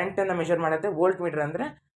ಕರೆಂಟನ್ನು measure ಮಾಡುತ್ತೆ, ವೋಲ್ಟ್ ಮೀಟರ್ ಅಂದರೆ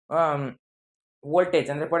ವೋಲ್ಟೇಜ್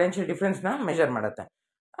ಅಂದರೆ ಪೊಟೆನ್ಷಿಯಲ್ ಡಿಫರೆನ್ಸ್ನ ಮೆಷರ್ ಮಾಡುತ್ತೆ.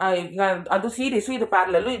 ಈಗ ಅದು ಸೀರೀಸು, ಇದು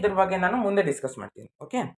ಪ್ಯಾರಲಲ್ಲು. ಇದ್ರ ಬಗ್ಗೆ ನಾನು ಮುಂದೆ ಡಿಸ್ಕಸ್ ಮಾಡ್ತೀನಿ.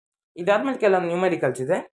 ಓಕೆ, ಇದಾದ್ಮೇಲೆ ಕೆಲವೊಂದು ನ್ಯೂಮೆರಿಕಲ್ಸ್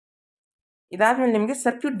ಇದೆ. ಇದಾದ್ಮೇಲೆ ನಿಮಗೆ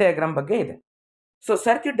ಸರ್ಕ್ಯೂಟ್ ಡಯಾಗ್ರಾಮ್ ಬಗ್ಗೆ ಇದೆ. ಸೊ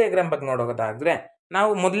ಸರ್ಕ್ಯೂಟ್ ಡಯಾಗ್ರಾಮ್ ಬಗ್ಗೆ ನೋಡೋದಾದ್ರೆ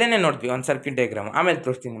ನಾವು ಮೊದಲೇನೆ ನೋಡ್ತೀವಿ ಒಂದು ಸರ್ಕ್ಯೂಟ್ ಡಯಾಗ್ರಾಮ್, ಆಮೇಲೆ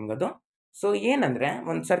ತೋರಿಸ್ತೀನಿ ನಿಮ್ಗದು. ಸೊ ಏನಂದರೆ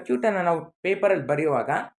ಒಂದು ಸರ್ಕ್ಯೂಟನ್ನು ನಾವು ಪೇಪರಲ್ಲಿ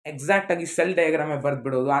ಬರೆಯುವಾಗ ಎಕ್ಸಾಕ್ಟಾಗಿ ಸೆಲ್ ಡಯಾಗ್ರಾಮೇ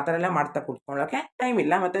ಬರೆದ್ಬಿಡೋದು ಆ ಥರ ಎಲ್ಲ ಮಾಡ್ತಾ ಕೂತ್ಕೊಳ್ಳೋಕ್ಕೆ ಟೈಮ್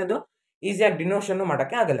ಇಲ್ಲ, ಮತ್ತು ಅದು ಈಸಿಯಾಗಿ ಡಿನೋಷನ್ನು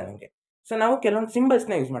ಮಾಡೋಕ್ಕೆ ಆಗಲ್ಲ ನಮಗೆ. ಸೊ ನಾವು ಕೆಲವೊಂದು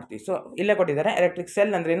ಸಿಂಬಲ್ಸ್ನ ಯೂಸ್ ಮಾಡ್ತೀವಿ. ಸೊ ಇಲ್ಲೇ ಕೊಟ್ಟಿದ್ದಾರೆ, ಎಲೆಕ್ಟ್ರಿಕ್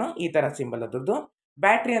ಸೆಲ್ ಅಂದ್ರೇನು ಈ ಥರ ಸಿಂಬಲ್ ಅದ್ರದ್ದು.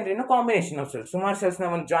 ಬ್ಯಾಟ್ರಿ ಅಂದ್ರೇನು ಕಾಂಬಿನೇಷನ್ ಆಫ್ ಸೆಲ್ಸ್, ಸುಮಾರು ಸೆಲ್ಸ್ನ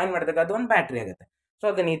ಒಂದು ಜಾಯಿನ್ ಮಾಡಿದಾಗ ಅದು ಒಂದು ಬ್ಯಾಟ್ರಿ ಆಗುತ್ತೆ. ಸೊ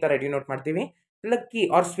ಅದನ್ನು ಈ ಥರ ಡಿನೋಟ್ ಮಾಡ್ತೀವಿ. Plug key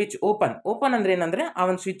R switch open. Open ಅಂದ್ರೆ ಏನಂದರೆ ಆ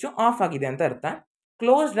ಒಂದು ಸ್ವಿಚ್ ಆಫ್ ಆಗಿದೆ ಅಂತ ಅರ್ಥ.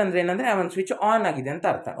 ಕ್ಲೋಸ್ಡ್ ಅಂದ್ರೆ ಏನಂದರೆ ಆ ಒಂದು ಸ್ವಿಚ್ ಆನ್ ಆಗಿದೆ ಅಂತ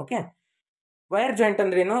ಅರ್ಥ. ಓಕೆ, ವೈರ್ ಜಾಯಿಂಟ್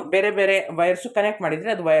ಅಂದ್ರೇನು? ಬೇರೆ ಬೇರೆ ವೈರ್ಸು ಕನೆಕ್ಟ್ ಮಾಡಿದರೆ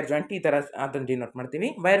ಅದು ವೈರ್ ಜಾಯಿಂಟ್, ಈ ಥರ ಅದನ್ನು ಡಿನೋಟ್ ಮಾಡ್ತೀವಿ.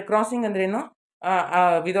 ವೈರ್ ಕ್ರಾಸಿಂಗ್ ಅಂದ್ರೇನು?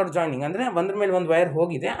 ವಿದೌಟ್ ಜಾಯ್ನಿಂಗ್ ಅಂದರೆ ಒಂದ್ರ ಮೇಲೆ ಒಂದು ವೈರ್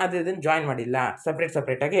ಹೋಗಿದೆ, ಆದರೆ ಅದನ್ನು ಜಾಯಿನ್ ಮಾಡಿಲ್ಲ,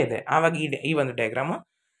 ಸಪ್ರೇಟಾಗೇ ಇದೆ, ಆವಾಗ ಈ ಒಂದು ಡಯಾಗ್ರಾಮು.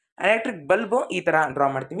 ಎಲೆಕ್ಟ್ರಿಕ್ ಬಲ್ಬು ಈ ಥರ ಡ್ರಾ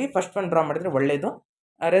ಮಾಡ್ತೀವಿ. ಫಸ್ಟ್ ಒಂದು ಡ್ರಾ ಮಾಡಿದ್ರೆ ಒಳ್ಳೆಯದು.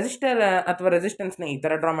 ರೆಸಿಸ್ಟರ್ ಅಥವಾ ರೆಸಿಸ್ಟೆನ್ಸ್ನ ಈ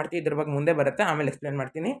ಥರ ಡ್ರಾ ಮಾಡ್ತೀವಿ. ಇದ್ರ ಬಗ್ಗೆ ಮುಂದೆ ಬರುತ್ತೆ, ಆಮೇಲೆ ಎಕ್ಸ್ಪ್ಲೇನ್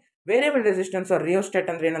ಮಾಡ್ತೀನಿ. ವೇರಿಯಬಲ್ ರೆಸಿಸ್ಟೆನ್ಸ್ ಆರ್ ರಿಯೋಸ್ಟೇಟ್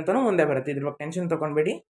ಅಂದ್ರೆ ಏನಂತನೂ ಮುಂದೆ ಬರುತ್ತೆ. ಇದ್ರ ಬಗ್ಗೆ ಟೆನ್ಷನ್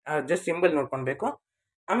ತೊಗೊಳ್ಬೇಡಿ, ಜಸ್ಟ್ ಸಿಂಬಲ್ ನೋಡ್ಕೊಳ್ಬೇಕು.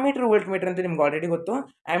 ಅಮ್ಮೀಟರ್ ವೋಲ್ಟ್ ಮೀಟರ್ ಅಂತ ನಿಮ್ಗೆ ಆಲ್ರೆಡಿ ಗೊತ್ತು.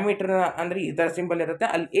 ಅಮ್ಮೀಟರ್ ಅಂದರೆ ಈ ಥರ ಸಿಂಬಲ್ ಇರುತ್ತೆ,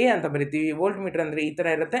 ಅಲ್ಲಿ ಎ ಅಂತ ಬರಿತೀವಿ. ವೋಲ್ಟ್ ಮೀಟರ್ ಅಂದರೆ ಈ ಥರ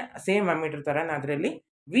ಇರುತ್ತೆ, ಸೇಮ್ ಅಮ್ಮೀಟರ್ ಥರನೇ ಅದರಲ್ಲಿ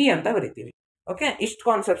ವಿ ಅಂತ ಬರಿತೀವಿ. ಓಕೆ, ಇಷ್ಟು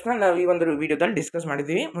ಕಾನ್ಸೆಪ್ಟ್ಸ್ನ ನಾವು ಈ ಒಂದು ವಿಡಿಯೋದಲ್ಲಿ ಡಿಸ್ಕಸ್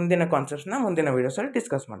ಮಾಡಿದ್ದೀವಿ. ಮುಂದಿನ ಕಾನ್ಸೆಪ್ಟ್ಸ್ನ ಮುಂದಿನ ವೀಡಿಯೋಸಲ್ಲಿ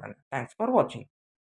ಡಿಸ್ಕಸ್ ಮಾಡೋಣ. Thanks for watching.